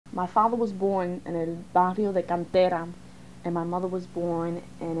My father was born in el barrio de Cantera, and my mother was born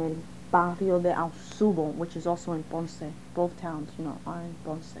in el barrio de Ausubo, which is also in Ponce. Both towns, are in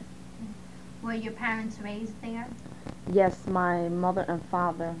Ponce. Were your parents raised there? Yes, my mother and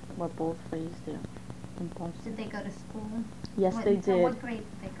father were both raised there in Ponce. Did they go to school? Yes, they did. What grade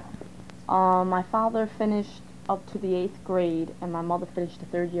did they go? My father finished up to the 8th grade, and my mother finished the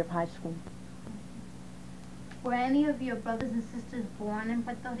 3rd year of high school. Were any of your brothers and sisters born in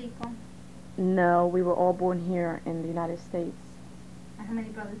Puerto Rico? No, we were all born here in the United States. And how many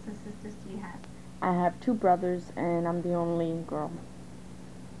brothers and sisters do you have? I have 2 brothers, and I'm the only girl.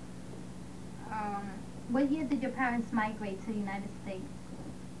 What year did your parents migrate to the United States?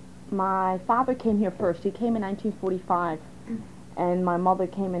 My father came here first. He came in 1945, and my mother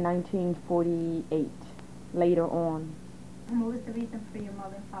came in 1948, later on. And what was the reason for your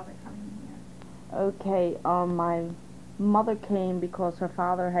mother and father coming here? Okay, my mother came because her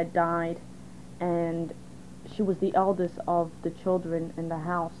father had died, and she was the eldest of the children in the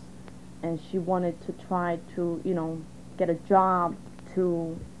house, and she wanted to try to, get a job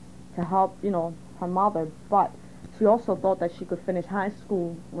to help, her mother, but she also thought that she could finish high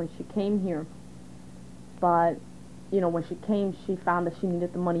school when she came here. But, when she came, she found that she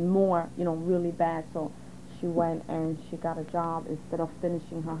needed the money more, really bad, so she went and she got a job instead of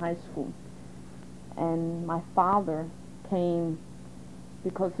finishing her high school. And my father came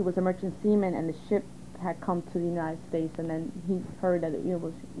because he was a merchant seaman, and the ship had come to the United States, and then he heard that it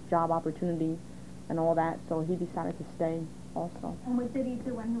was a job opportunity and all that, so he decided to stay also. And what did he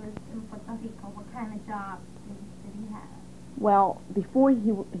do when he was in Puerto Rico? What kind of job did he have? Well, before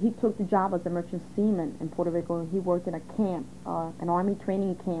he took the job as a merchant seaman in Puerto Rico, he worked in a camp, an army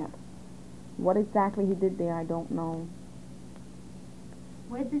training camp. What exactly he did there, I don't know.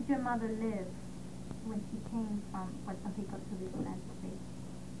 Where did your mother live when she came from Puerto Rico to the United States?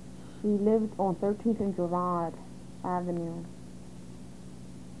 She lived on 13th and Girard Avenue.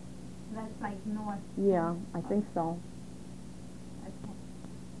 That's like north. Yeah, I think so. Okay.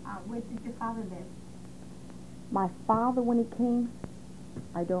 Where did your father live? My father, when he came,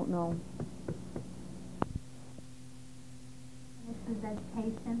 I don't know. Finished his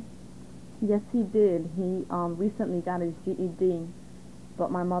education? Yes, he did. He recently got his GED,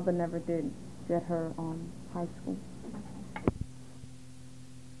 but my mother never did get her high school. Okay.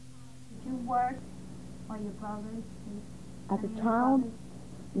 Did you work, or your brothers? As a child?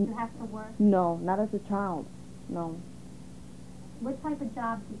 Did you have to work? No, not as a child. No. What type of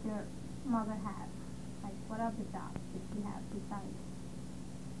job did your mother have? Like, what other jobs did she have besides?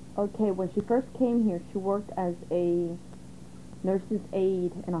 Okay, when she first came here, she worked as a nurse's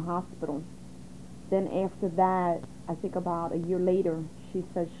aide in a hospital. Then after that, I think about a year later, she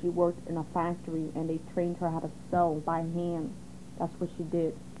said she worked in a factory, and they trained her how to sew by hand. That's what she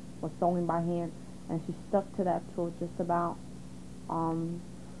did, was sewing by hand. And she stuck to that till just about,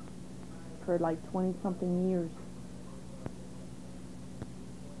 for like 20-something years.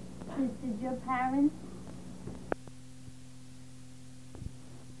 Did your parents?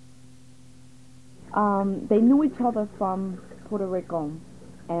 They knew each other from Puerto Rico,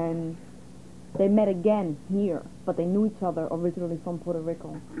 and they met again here, but they knew each other originally from Puerto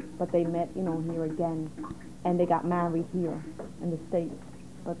Rico, but they met, here again, and they got married here in the States,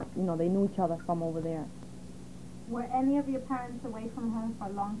 but, they knew each other from over there. Were any of your parents away from home for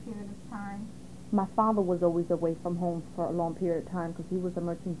a long period of time? My father was always away from home for a long period of time because he was a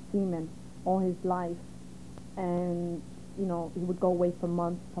merchant seaman all his life, and he would go away for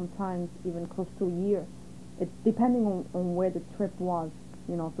months, sometimes even close to a year. It's depending on where the trip was.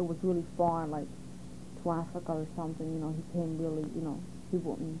 If it was really far, like to Africa or something, he came really, he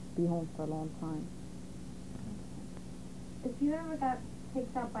wouldn't be home for a long time. If you ever got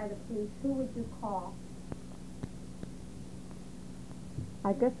picked up by the police, who would you call?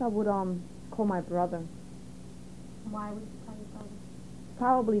 I guess I would call my brother. Why would you call your brother?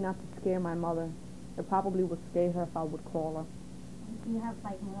 Probably not to scare my mother. It probably would scare her if I would call her. Do you have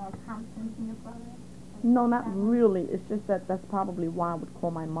like more confidence in your brother? No, not really. It's just that's probably why I would call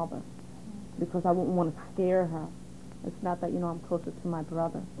my mother, because I wouldn't want to scare her. It's not that I'm closer to my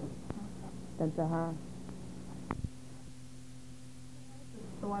brother than to her.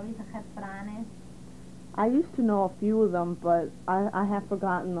 Stories of refranes. I used to know a few of them, but I have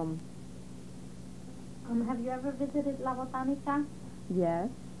forgotten them. Have you ever visited La Botanica? Yes.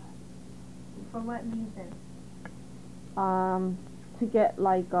 For what reason? To get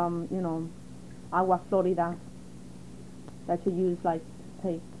like agua florida that you use like to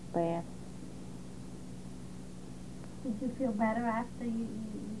take baths. Did you feel better after you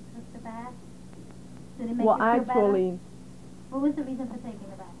took the bath? Did it make Well, you feel actually, better? What was the reason for taking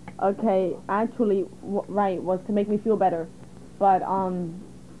the bath? Okay, actually, right, was to make me feel better, but I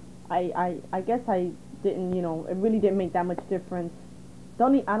guess I didn't, it really didn't make that much difference.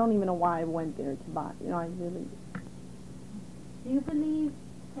 I don't even know why I went there to buy. I really. Do you believe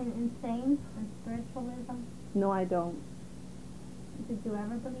in saints and spiritualism? No, I don't. Did you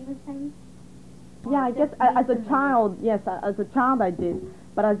ever believe in saints? Yeah, Or I guess just as a recently? child, yes, as a child I did,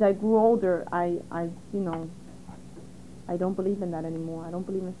 but as I grew older, I don't believe in that anymore. I don't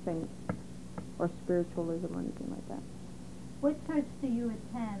believe in saints or spiritualism or anything like that. What church do you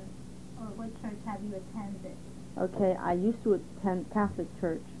attend, or what church have you attended? Okay, I used to attend Catholic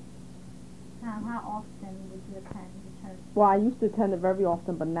church. How often would you attend the church? Well, I used to attend it very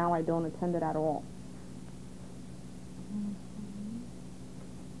often, but now I don't attend it at all.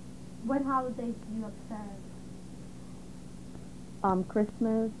 What holidays do you observe?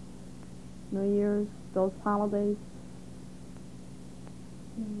 Christmas, New Year's, those holidays.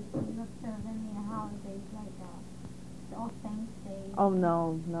 Do you observe any holidays like All Saints Day? Oh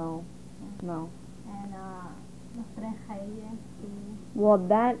no, no, no. And Los Tres Reyes. Well,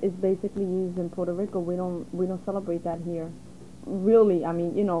 that is basically used in Puerto Rico. We don't celebrate that here. Really, I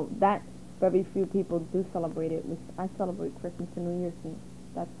mean, that very few people do celebrate it. I celebrate Christmas and New Year's Eve.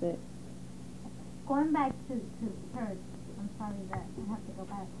 That's it. Going back to church, I'm sorry that I have to go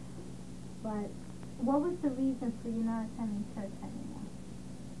back. But what was the reason for you not attending church anymore?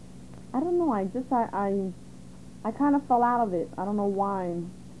 I don't know. I kind of fell out of it. I don't know why.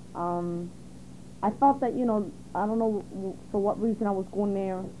 I felt that I don't know for what reason I was going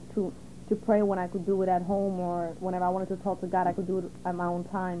there to pray when I could do it at home, or whenever I wanted to talk to God I could do it at my own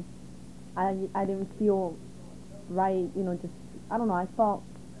time. I didn't feel right, just I don't know.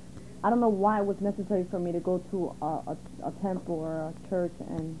 I don't know why it was necessary for me to go to a temple or a church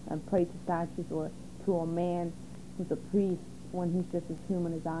and pray to statues or to a man who's a priest when he's just as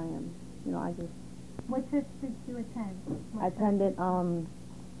human as I am. I just. What church did you attend? I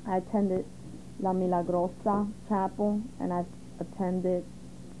attended La Milagrosa Chapel, and I've attended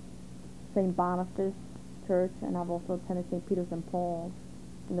St. Boniface Church, and I've also attended St. Peter's and Paul's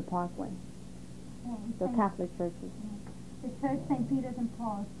in the Parkway. The Catholic churches. The church St. Peter's and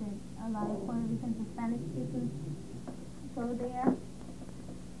Paul's, did a lot of Puerto Ricans and Spanish speakers go there?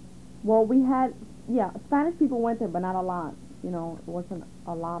 Well, Spanish people went there, but not a lot. It wasn't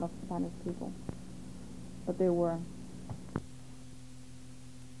a lot of Spanish people, but there were.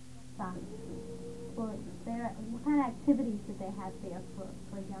 What kind of activities did they have there for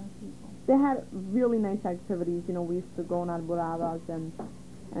young people? They had really nice activities. We used to go on alboradas and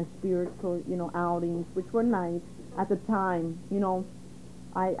spiritual, outings, which were nice at the time.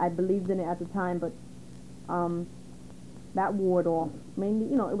 I believed in it at the time, but that wore off. Mainly,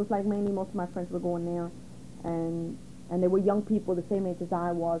 it was like mainly most of my friends were going there, and they were young people the same age as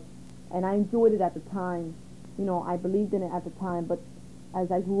I was, and I enjoyed it at the time. I believed in it at the time, but as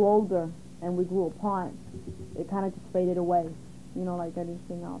I grew older and we grew apart, it kind of just faded away, like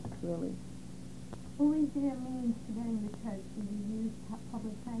anything else, really. What was your means to getting to church? Did you use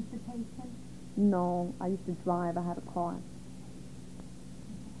public transportation? No, I used to drive. I had a car.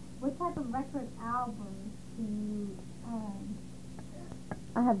 What type of record albums do you own?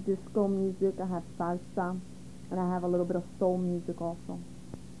 I have disco music, I have salsa, and I have a little bit of soul music also.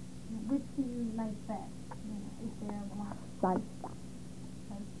 Which do you like best? Is there one? Salsa.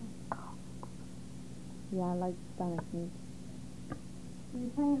 Yeah, I like Spanish music. Do you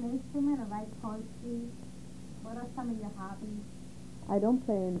play an instrument or write poetry? What are some of your hobbies? I don't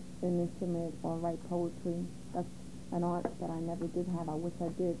play an instrument or write poetry. That's an art that I never did have. I wish I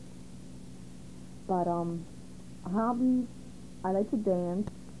did. But hobbies, I like to dance,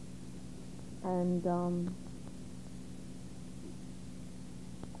 and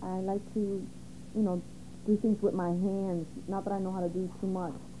I like to, do things with my hands. Not that I know how to do too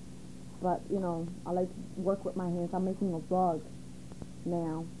much, but I like to work with my hands. I'm making a rug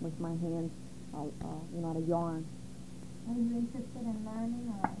now with my hands, out of yarn. Are you interested in learning,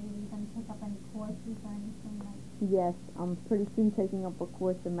 or are you going to take up any courses or anything like that? Yes, I'm pretty soon taking up a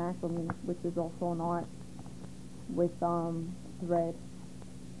course in macrame, which is also an art with thread,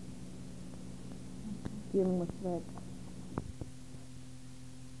 dealing with thread.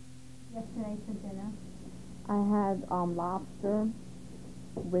 Yesterday for dinner? I had lobster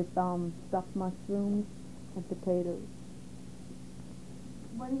with stuffed mushrooms and potatoes.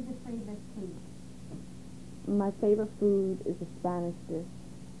 What is your favorite food? My favorite food is a Spanish dish.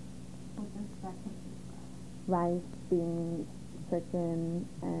 What's your recipe? Rice, beans, chicken,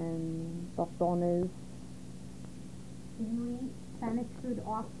 and tostones. Do you eat Spanish food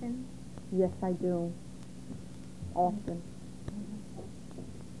often? Yes, I do. Often.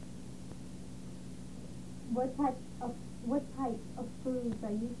 What type of foods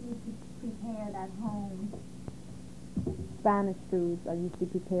are usually prepared at home? Spanish foods are usually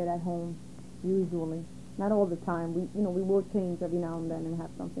prepared at home, usually. Not all the time. We will change every now and then and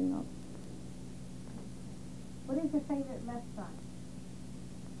have something else. What is your favorite restaurant?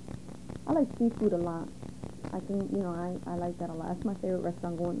 I like seafood a lot. I think, I like that a lot. That's my favorite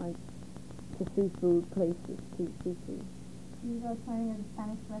restaurant, going like to seafood places, to eat seafood. Do you go to any of the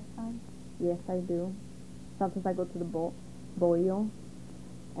Spanish restaurants? Yes, I do. Sometimes I go to the Bollo,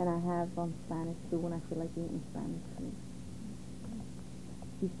 and I have Spanish food when I feel like eating Spanish food.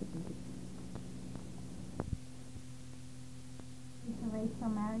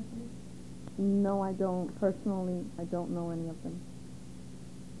 Interracial marriages? No, I don't. Personally, I don't know any of them.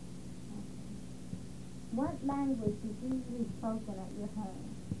 What language is usually spoken at your home?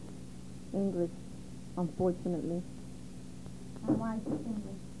 English, unfortunately. And why just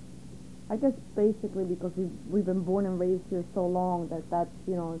English? I guess basically because we've been born and raised here so long that's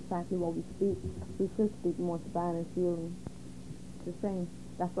exactly what we speak. We should speak more Spanish, really. It's the same.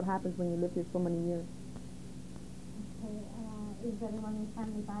 That's what happens when you live here so many years. Okay, is everyone in your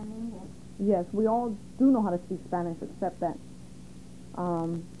family bilingual? Yes, we all do know how to speak Spanish, except that,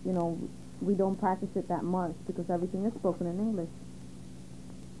 we don't practice it that much because everything is spoken in English.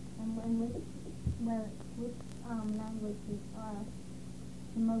 And which languages are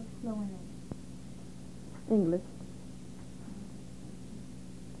the most fluent in? English.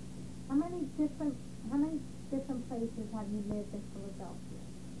 How many different places have you lived in Philadelphia?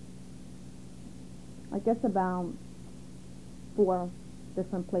 I guess about 4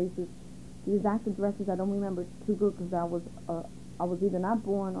 different places. The exact addresses I don't remember too good because I was either not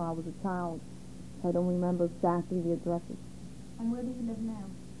born or I was a child, so I don't remember exactly the addresses. And where do you live now?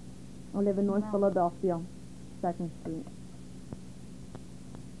 I live in North Philadelphia, 2nd Street.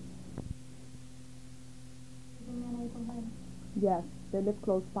 In your neighborhood? Yes, they live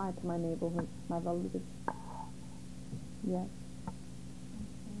close by to my neighborhood, my relatives. Yes.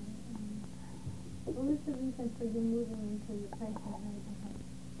 What was the reason for you moving into your present neighborhood?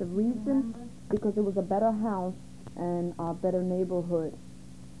 The reason, because it was a better house and a better neighborhood.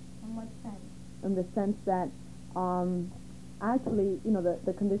 In what sense? In the sense that, actually,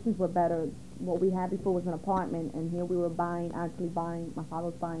 the conditions were better. What we had before was an apartment, and here we were actually buying, my father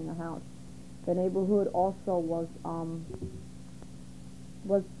was buying a house. The neighborhood also was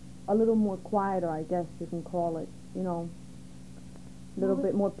a little more quieter, I guess you can call it, a little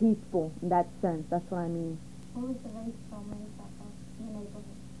bit more peaceful in that sense. That's what I mean. What was the racial makeup of your neighborhood?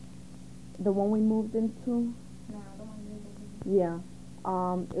 The one we moved into? No, the one you lived in. Yeah.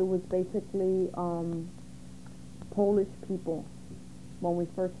 It was basically Polish people when we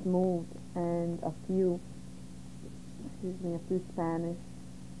first moved, and a few Spanish,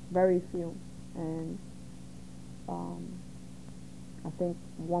 very few, and I think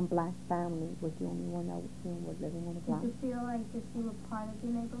one black family was the only one that was living on the block. Did you feel like that you were part of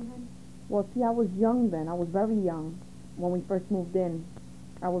your neighborhood? Well, see, I was young then. I was very young when we first moved in.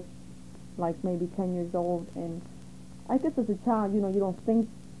 I was like maybe 10 years old, and I guess as a child, you don't think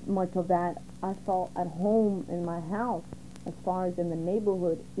much of that. I felt at home in my house. As far as in the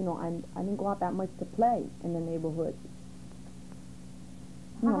neighborhood, I didn't go out that much to play in the neighborhood.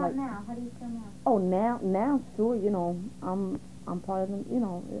 How about now? How do you feel now? Oh, now, sure, I'm part of the,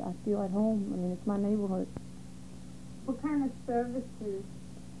 I feel at home. I mean, it's my neighborhood. What kind of services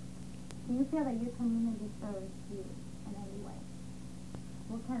do you feel that your community serves you in any way?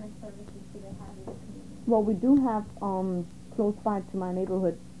 What kind of services do they have in the community? Well, we do have, close by to my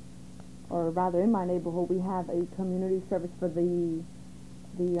neighborhood, or rather in my neighborhood, we have a community service for the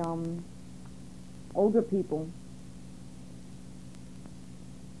older people,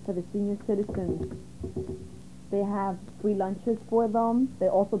 for the senior citizens. They have free lunches for them. They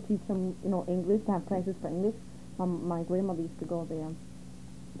also teach them, English. They have classes for English. My grandmother used to go there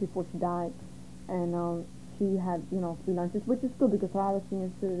before she died, and she had, free lunches, which is good because a lot of senior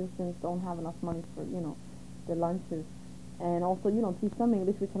citizens don't have enough money for, their lunches. And also, teach them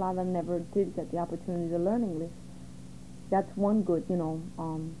English, which a lot of them never did get the opportunity to learn English. That's one good,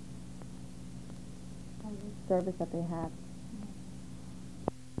 service that they have.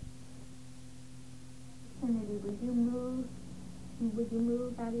 Would you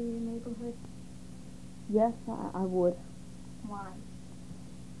move out of your neighborhood? Yes, I would. Why?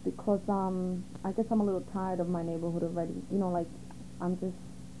 Because I guess I'm a little tired of my neighborhood already.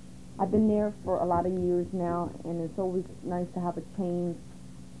 I've been there for a lot of years now, and it's always nice to have a change.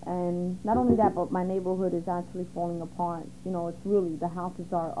 And not only that, but my neighborhood is actually falling apart. It's really, the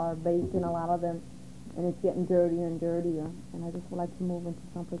houses are vacant, a lot of them, and it's getting dirtier and dirtier. And I just would like to move into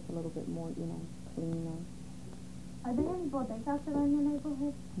someplace a little bit more, cleaner. Are there any bodegas around your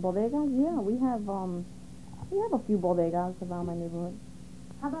neighborhood? Bodegas? Yeah, we have a few bodegas around my neighborhood.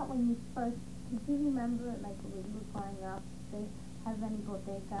 How about when you first, did you remember, like, when you were growing up, they have any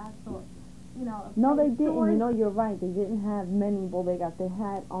bodegas or, No, they place didn't. stores? You're right. They didn't have many bodegas. They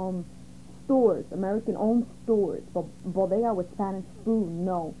had stores, American-owned stores. But bodega with Spanish food,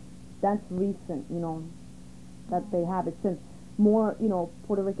 no. That's recent, that they have it. Since more,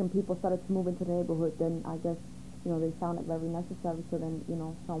 Puerto Rican people started to move into the neighborhood, then I guess, they found it very necessary. So then,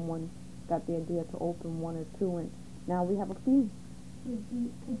 someone got the idea to open one or two, and now we have a few. Could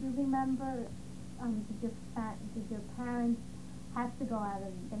you remember, did your parents have to go out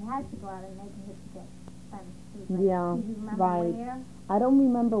and, they had to go out and neighborhood to get Spanish food, right? Yeah, Do you remember right. where? I don't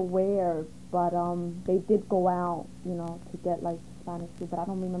remember where, but they did go out, to get like Spanish food, but I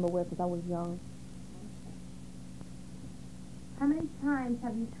don't remember where because I was young. How many times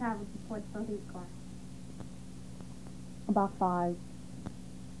have you traveled to Puerto Rico? About 5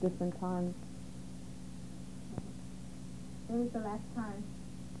 different times. When was the last time?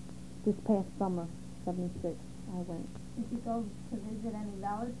 This past summer, '76, I went. Did you go to visit any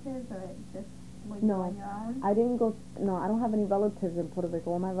relatives or just were you No, on your own? I didn't go. No, I don't have any relatives in Puerto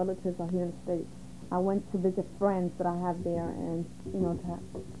Rico. All my relatives are here in the States. I went to visit friends that I have there, and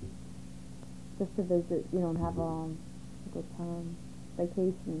just to visit, and have a good time,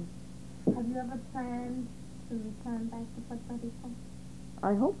 vacation. Have you ever planned to return back to Puerto Rico?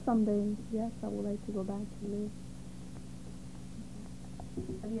 I hope someday. Yes, I would like to go back to live.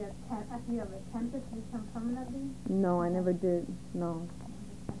 Have you ever attempted to return permanently? No, I never did. No,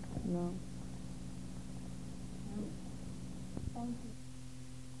 no. Thank you.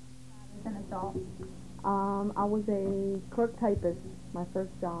 As an adult. I was a clerk typist, my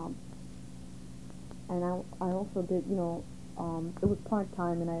first job, and I also did, it was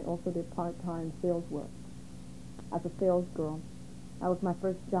part-time, and I also did part-time sales work as a sales girl. That was my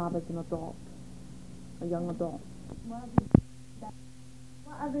first job as an adult, a young adult. What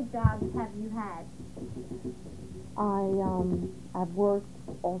other jobs have you had? I've worked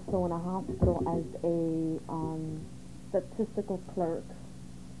also in a hospital as a statistical clerk,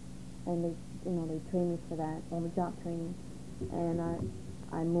 and they trained me for that, on the job training, and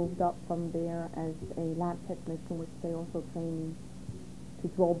I moved up from there as a lab technician, which they also trained me to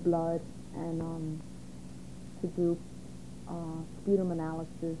draw blood and to do sputum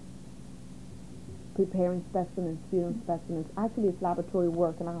analysis, preparing specimens, sputum specimens. Actually, it's laboratory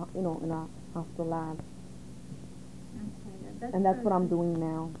work in a hospital lab. Okay, And that's what I'm doing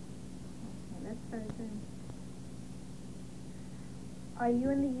now. Okay, that's very good. Are you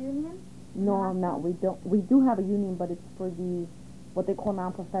in the union? No, I'm not. We do have a union, but it's for what they call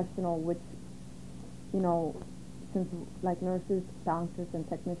non-professional, which, since like nurses, doctors, and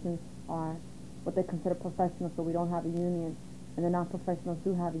technicians are what they consider professional, so we don't have a union, and the non-professionals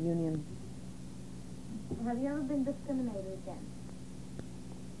do have a union. Have you ever been discriminated against?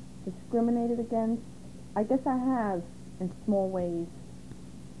 Discriminated against? I guess I have, in small ways.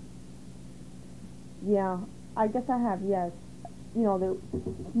 Yeah, I guess I have, yes. The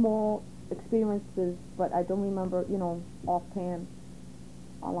small experiences, but I don't remember, offhand,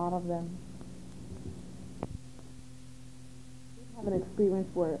 a lot of them. I have an experience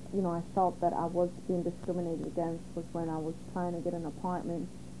where, I felt that I was being discriminated against was when I was trying to get an apartment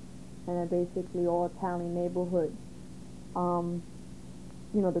in a basically all-Italian neighborhood.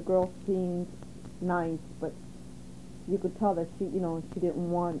 The girl seemed nice, but you could tell that she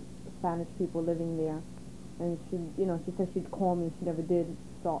didn't want Spanish people living there. And she said she'd call me, she never did.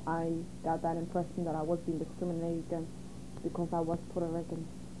 So I got that impression that I was being discriminated against because I was Puerto Rican.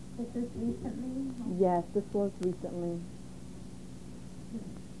 Was this recently? Yes, this was recently.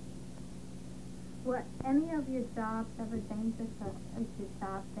 Were any of your jobs ever dangerous, or is your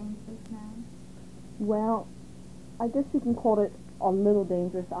job dangerous now? Well, I guess you can call it a little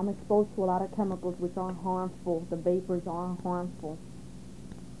dangerous. I'm exposed to a lot of chemicals which are harmful. The vapors are harmful.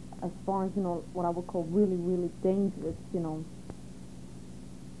 As far as, what I would call really, really dangerous,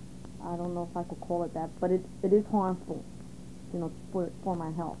 I don't know if I could call it that, but it is harmful, for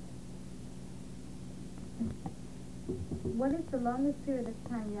my health. What is the longest period of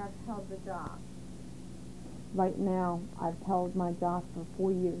time you have held the job? Right now, I've held my job for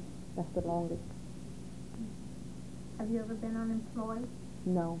 4 years. That's the longest. Have you ever been unemployed?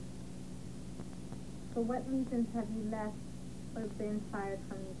 No. For what reasons have you left or been fired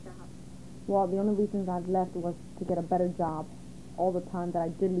from your job? Well, the only reasons I've left was to get a better job. All the time that I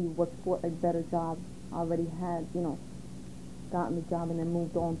did leave was for a better job. I already had, gotten the job and then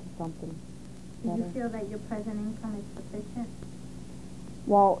moved on to something better. Do you feel that your present income is sufficient?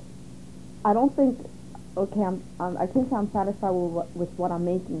 Well, I don't think okay, I can't say I'm satisfied with what I'm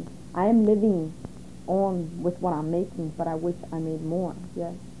making. I am living on with what I'm making, but I wish I made more.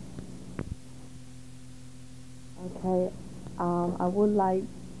 Yes. Okay. I would like,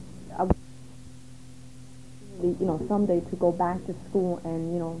 I would, someday to go back to school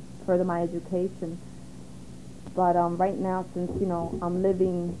and further my education. But right now, since I'm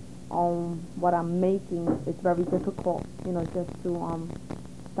living on what I'm making, it's very difficult, just to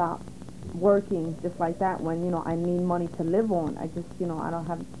stop working just like that when I need money to live on. I just I don't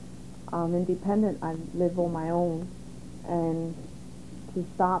have independent. I live on my own, and to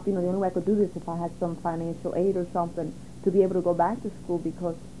stop, the only way I could do this if I had some financial aid or something to be able to go back to school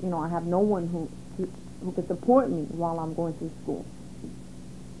because I have no one who could support me while I'm going through school.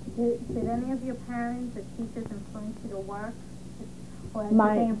 Did any of your parents or teachers influence you to work? Or did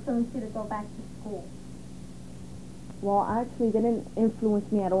My they influence you to go back to school? Well, actually, they didn't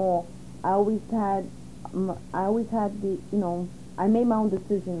influence me at all. I always had I made my own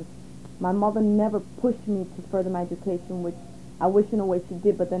decisions. My mother never pushed me to further my education, which I wish in a way she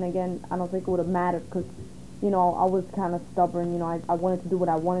did, but then again, I don't think it would have mattered because, I was kind of stubborn. I wanted to do what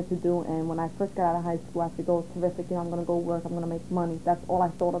I wanted to do, and when I first got out of high school, I said, oh, terrific, I'm going to go work, I'm going to make money. That's all I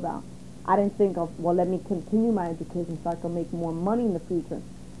thought about. I didn't think of, well, let me continue my education so I can make more money in the future.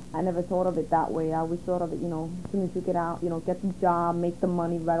 I never thought of it that way. I always thought of it, as soon as you get out, get the job, make the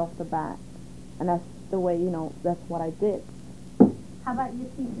money right off the bat. And that's the way, that's what I did. How about your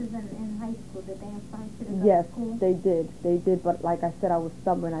teachers in high school? Did they influence you to go Yes, to school? they did. They did, but like I said, I was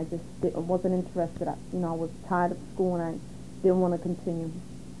stubborn. I wasn't interested. I was tired of school and I didn't want to continue.